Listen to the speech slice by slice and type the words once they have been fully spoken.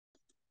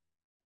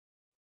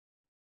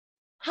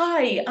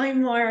Hi,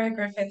 I'm Moira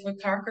Griffith with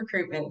Clark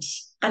Recruitment,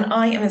 and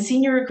I am a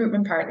senior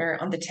recruitment partner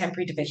on the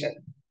temporary division.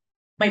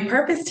 My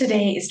purpose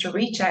today is to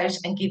reach out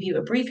and give you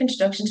a brief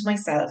introduction to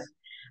myself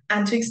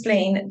and to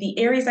explain the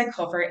areas I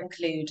cover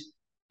include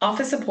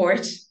office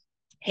support,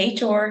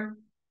 HR,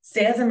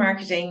 sales and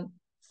marketing,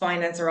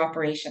 finance or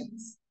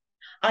operations.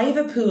 I have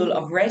a pool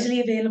of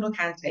readily available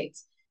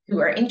candidates who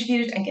are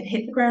interviewed and can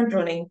hit the ground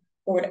running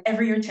for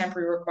whatever your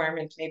temporary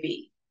requirement may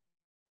be.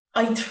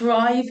 I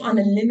thrive on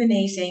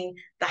eliminating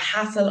the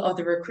hassle of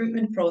the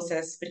recruitment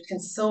process, which can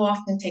so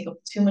often take up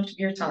too much of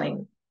your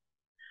time.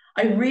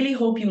 I really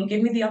hope you will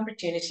give me the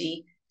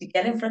opportunity to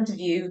get in front of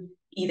you,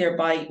 either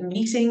by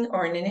meeting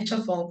or an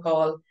initial phone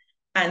call,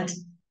 and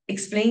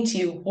explain to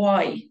you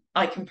why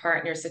I can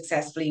partner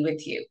successfully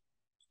with you.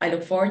 I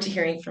look forward to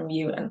hearing from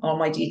you, and all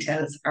my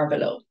details are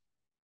below.